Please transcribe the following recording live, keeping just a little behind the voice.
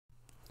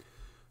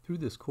Through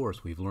this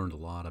course, we've learned a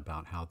lot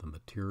about how the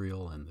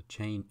material and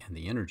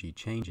the energy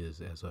changes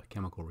as a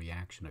chemical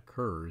reaction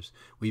occurs.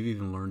 We've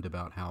even learned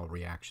about how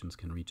reactions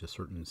can reach a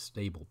certain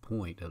stable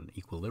point at an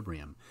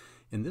equilibrium.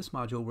 In this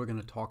module, we're going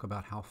to talk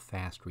about how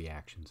fast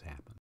reactions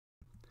happen.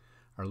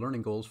 Our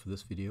learning goals for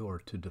this video are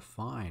to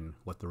define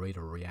what the rate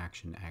of a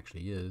reaction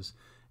actually is,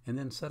 and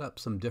then set up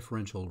some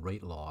differential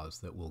rate laws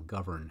that will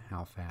govern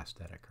how fast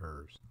that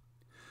occurs.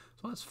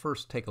 So let's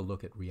first take a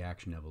look at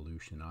reaction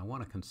evolution. I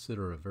want to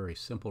consider a very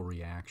simple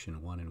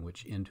reaction, one in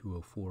which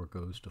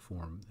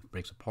N2O4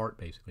 breaks apart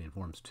basically and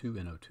forms two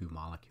NO2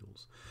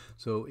 molecules.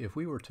 So if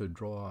we were to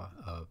draw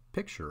a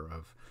picture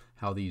of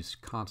how these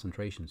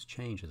concentrations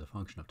change as a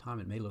function of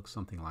time, it may look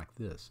something like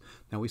this.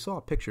 Now we saw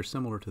a picture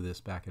similar to this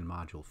back in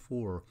Module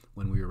 4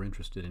 when we were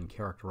interested in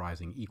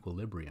characterizing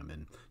equilibrium,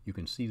 and you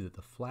can see that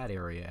the flat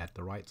area at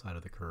the right side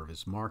of the curve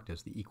is marked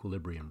as the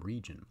equilibrium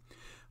region.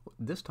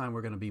 This time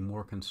we're going to be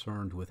more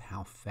concerned with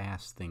how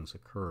fast things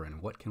occur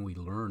and what can we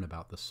learn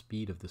about the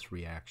speed of this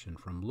reaction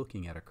from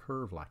looking at a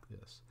curve like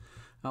this.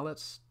 Now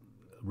let's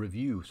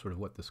review sort of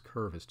what this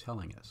curve is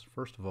telling us.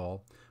 First of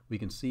all, we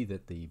can see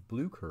that the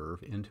blue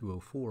curve,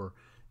 N2O4,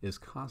 is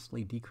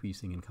constantly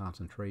decreasing in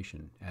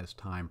concentration as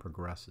time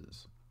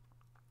progresses.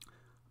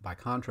 By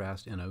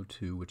contrast,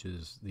 NO2, which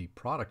is the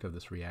product of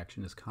this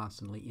reaction, is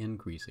constantly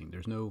increasing.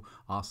 There's no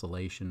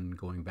oscillation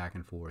going back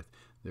and forth.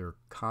 They're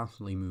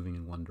constantly moving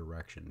in one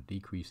direction,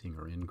 decreasing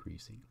or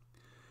increasing.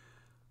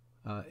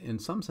 In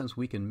some sense,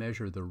 we can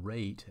measure the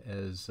rate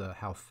as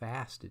how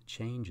fast it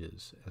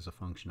changes as a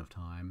function of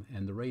time,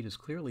 and the rate is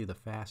clearly the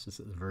fastest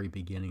at the very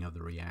beginning of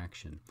the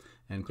reaction.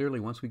 And clearly,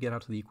 once we get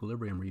out to the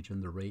equilibrium region,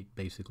 the rate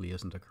basically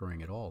isn't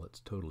occurring at all. It's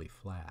totally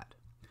flat.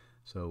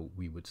 So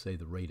we would say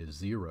the rate is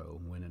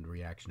 0 when a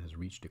reaction has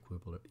reached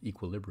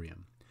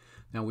equilibrium.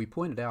 Now we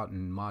pointed out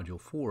in Module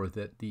 4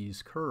 that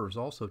these curves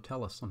also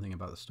tell us something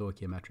about the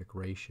stoichiometric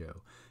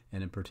ratio,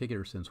 and in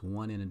particular, since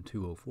one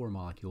N2O4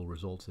 molecule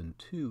results in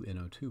two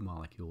NO2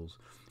 molecules,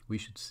 we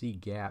should see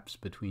gaps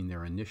between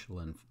their initial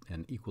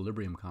and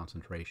equilibrium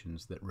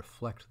concentrations that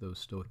reflect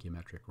those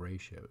stoichiometric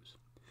ratios.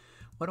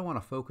 What I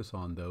want to focus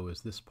on, though, is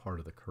this part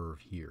of the curve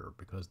here,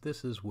 because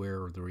this is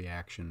where the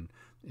reaction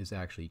is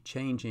actually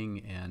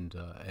changing and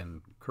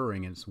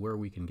occurring, and it's where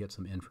we can get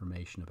some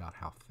information about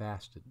how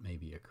fast it may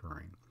be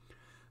occurring.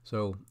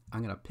 So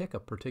I'm going to pick a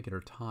particular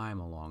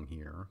time along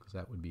here, because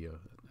that would be a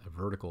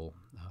vertical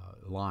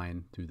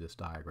line through this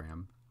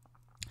diagram,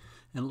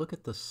 and look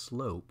at the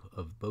slope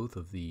of both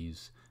of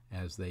these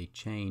as they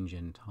change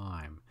in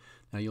time.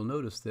 Now you'll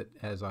notice that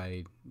as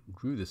I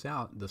drew this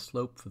out, the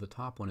slope for the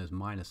top one is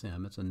minus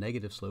m. It's a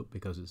negative slope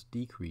because it's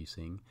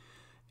decreasing,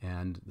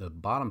 and the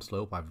bottom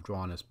slope I've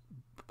drawn as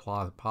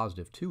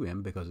positive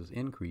 2m because it's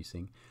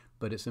increasing.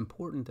 But it's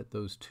important that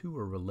those two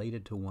are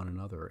related to one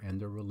another, and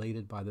they're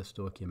related by the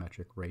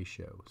stoichiometric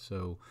ratio.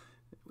 So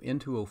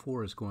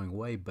N2O4 is going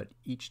away, but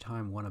each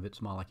time one of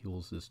its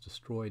molecules is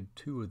destroyed,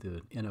 two of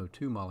the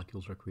NO2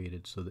 molecules are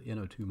created, so the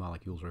NO2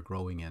 molecules are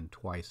growing in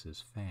twice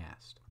as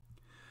fast.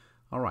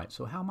 All right,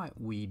 so how might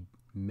we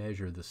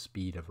measure the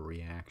speed of a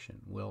reaction?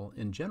 Well,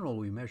 in general,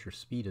 we measure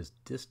speed as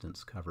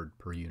distance covered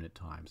per unit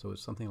time, so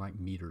it's something like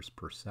meters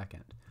per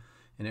second.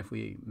 And if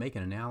we make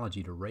an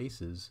analogy to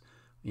races,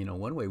 you know,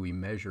 one way we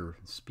measure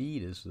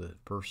speed is the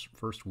first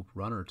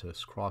runner to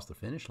cross the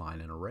finish line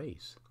in a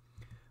race.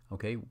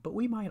 Okay, but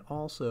we might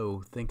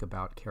also think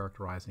about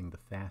characterizing the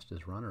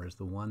fastest runner as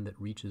the one that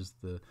reaches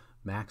the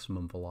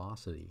maximum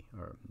velocity,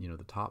 or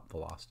the top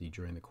velocity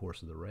during the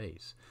course of the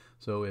race.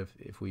 So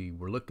if we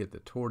were looking at the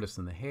tortoise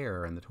and the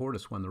hare, and the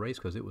tortoise won the race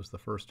because it was the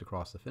first to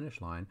cross the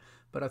finish line,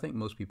 but I think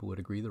most people would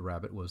agree the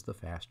rabbit was the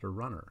faster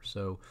runner.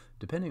 So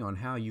depending on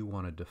how you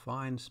want to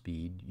define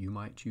speed, you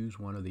might choose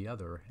one or the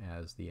other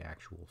as the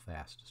actual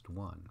fastest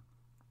one.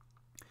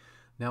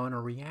 Now in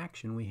a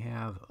reaction, we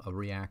have a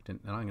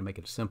reactant, and I'm going to make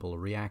it simple, a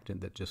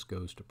reactant that just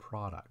goes to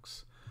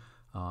products.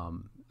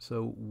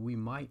 So we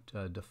might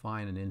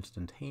define an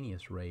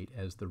instantaneous rate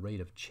as the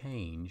rate of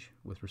change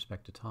with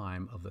respect to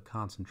time of the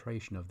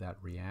concentration of that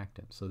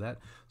reactant. So that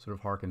sort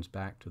of harkens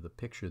back to the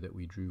picture that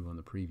we drew on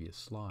the previous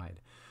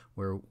slide,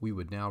 where we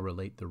would now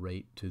relate the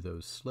rate to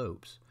those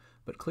slopes.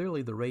 But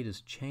clearly the rate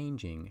is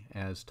changing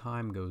as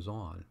time goes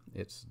on.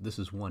 This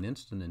is one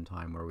instant in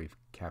time where we've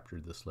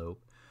captured the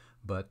slope,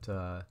 but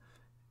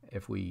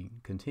if we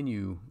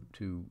continue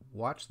to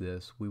watch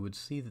this, we would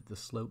see that the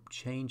slope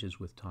changes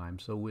with time.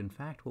 So in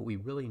fact, what we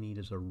really need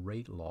is a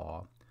rate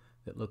law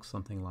that looks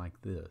something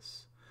like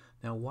this.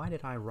 Now, why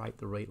did I write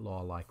the rate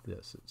law like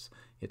this?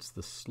 It's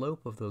the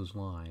slope of those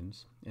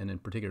lines, and in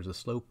particular, the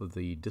slope of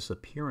the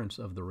disappearance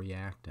of the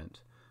reactant.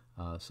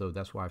 So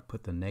that's why I've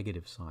put the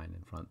negative sign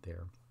in front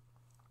there.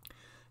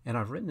 And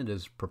I've written it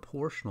as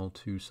proportional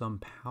to some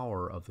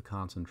power of the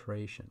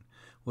concentration.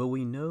 Well,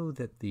 we know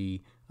that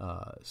the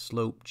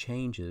slope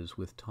changes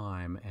with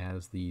time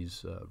as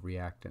this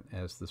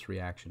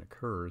reaction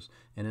occurs,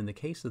 and in the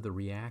case of the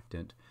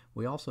reactant,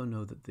 we also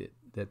know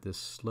that this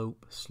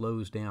slope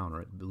slows down,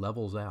 or it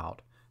levels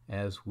out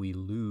as we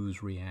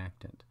lose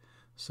reactant.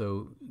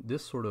 So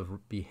this sort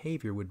of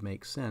behavior would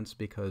make sense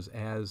because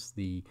as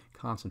the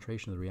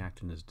concentration of the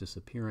reactant is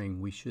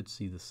disappearing, we should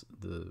see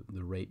the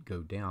rate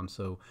go down.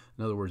 So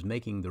in other words,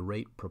 making the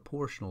rate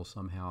proportional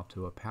somehow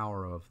to a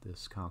power of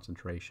this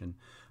concentration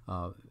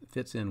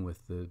fits in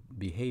with the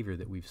behavior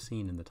that we've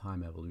seen in the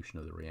time evolution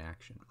of the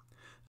reaction.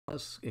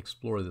 Let's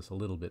explore this a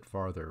little bit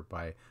farther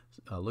by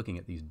looking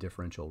at these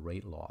differential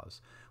rate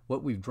laws.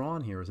 What we've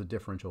drawn here is a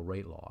differential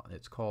rate law.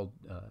 It's called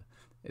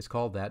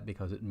that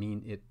because it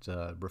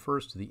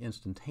refers to the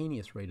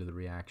instantaneous rate of the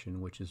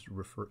reaction, which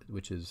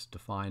is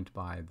defined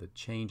by the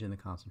change in the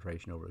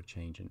concentration over a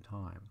change in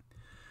time.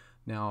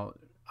 Now,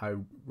 I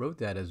wrote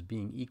that as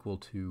being equal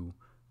to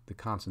the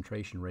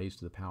concentration raised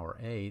to the power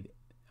A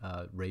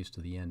raised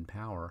to the n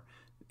power.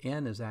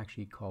 N is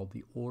actually called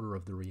the order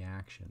of the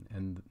reaction,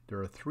 and there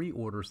are three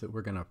orders that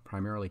we're going to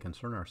primarily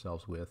concern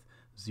ourselves with: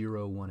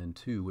 0, 1, and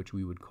 2, which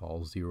we would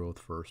call 0th,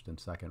 1st, and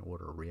 2nd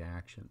order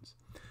reactions.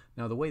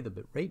 Now, the way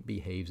the rate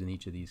behaves in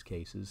each of these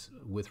cases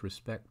with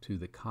respect to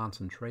the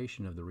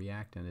concentration of the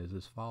reactant is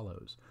as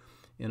follows.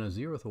 In a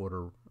 0th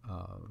order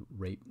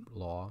rate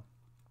law,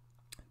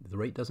 the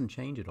rate doesn't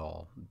change at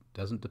all. It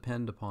doesn't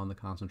depend upon the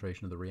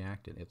concentration of the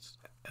reactant. It's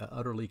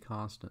utterly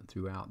constant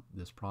throughout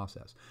this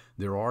process.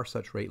 There are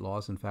such rate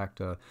laws. In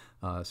fact,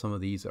 some of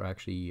these are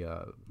actually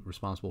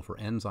responsible for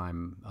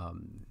enzyme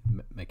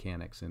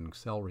mechanics in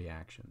cell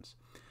reactions.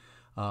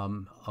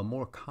 A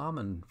more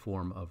common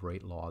form of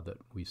rate law that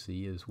we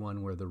see is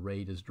one where the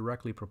rate is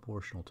directly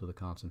proportional to the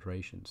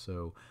concentration.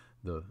 So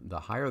the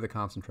higher the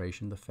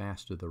concentration, the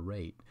faster the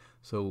rate.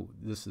 So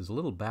this is a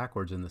little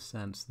backwards in the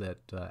sense that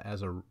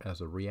as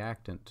a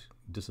reactant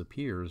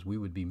disappears, we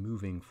would be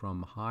moving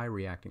from high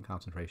reactant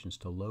concentrations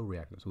to low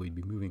reactants. So we'd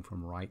be moving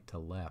from right to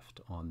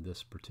left on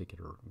this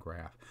particular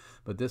graph.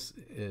 But this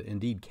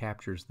indeed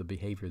captures the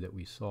behavior that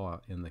we saw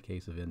in the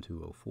case of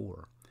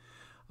N2O4.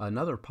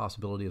 Another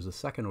possibility is a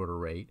second order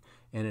rate,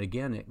 and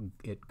again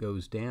it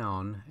goes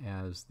down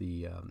as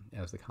the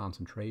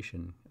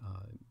concentration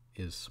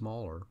is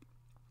smaller.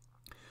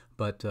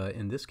 But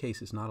in this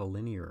case, it's not a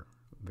linear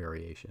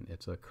variation.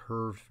 It's a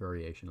curved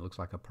variation. It looks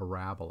like a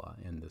parabola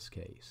in this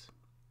case.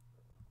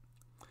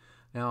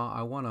 Now,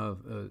 I want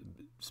to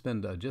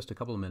spend just a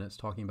couple of minutes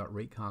talking about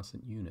rate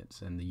constant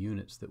units and the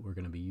units that we're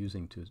going to be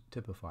using to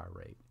typify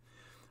rate.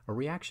 A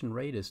reaction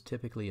rate is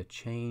typically a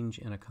change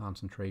in a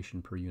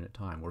concentration per unit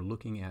time. We're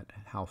looking at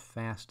how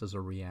fast does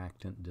a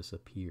reactant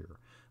disappear.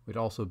 It would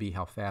also be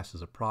how fast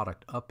does a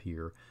product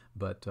appear,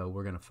 but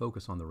we're going to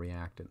focus on the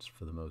reactants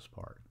for the most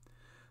part.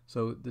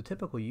 So the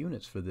typical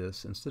units for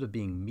this, instead of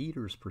being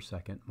meters per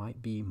second,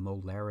 might be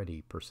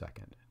molarity per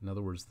second. In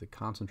other words, the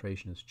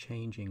concentration is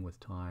changing with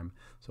time.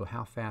 So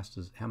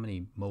how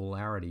many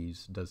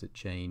molarities does it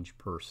change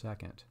per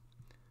second?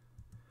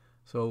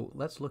 So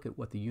let's look at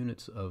what the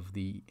units of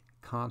the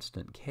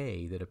constant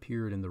K that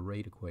appeared in the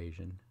rate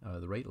equation,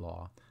 the rate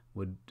law,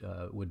 would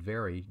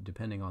vary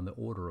depending on the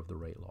order of the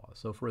rate law.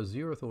 So for a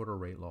 0th order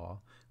rate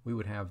law, we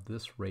would have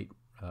this rate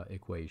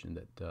equation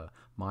that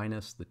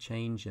minus the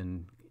change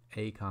in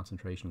A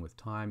concentration with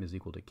time is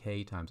equal to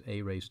K times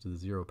A raised to the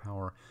 0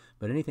 power,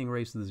 but anything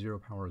raised to the 0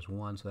 power is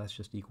 1, so that's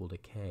just equal to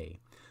K.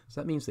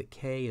 So that means that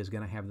K is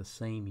going to have the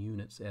same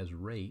units as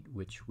rate,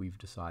 which we've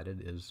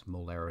decided is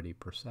molarity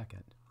per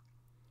second.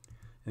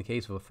 In the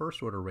case of a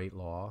first order rate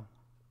law,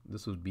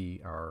 this would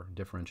be our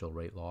differential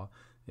rate law.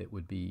 It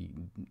would be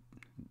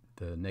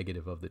the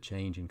negative of the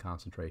change in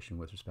concentration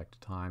with respect to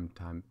time.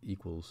 Time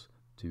equals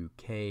to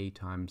K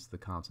times the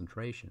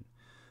concentration.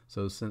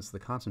 So since the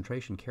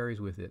concentration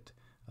carries with it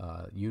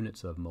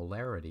units of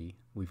molarity,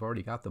 we've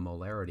already got the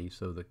molarity,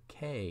 so the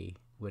K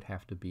would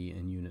have to be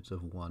in units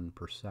of 1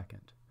 per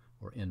second,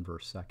 or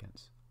inverse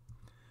seconds.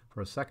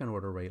 For a second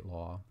order rate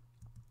law,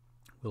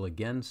 we'll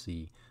again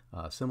see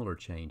similar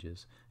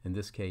changes. In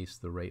this case,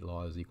 the rate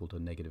law is equal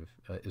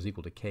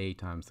to K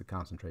times the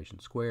concentration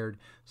squared.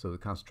 So the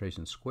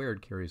concentration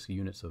squared carries the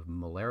units of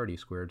molarity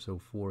squared. So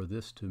for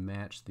this to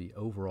match the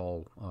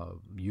overall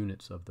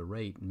units of the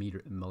rate,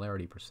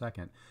 molarity per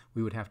second,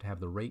 we would have to have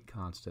the rate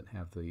constant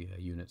have the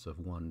units of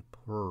 1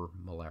 per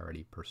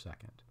molarity per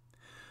second.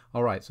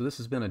 All right, so this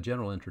has been a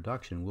general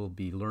introduction. We'll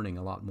be learning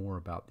a lot more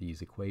about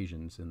these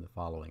equations in the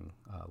following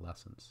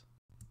lessons.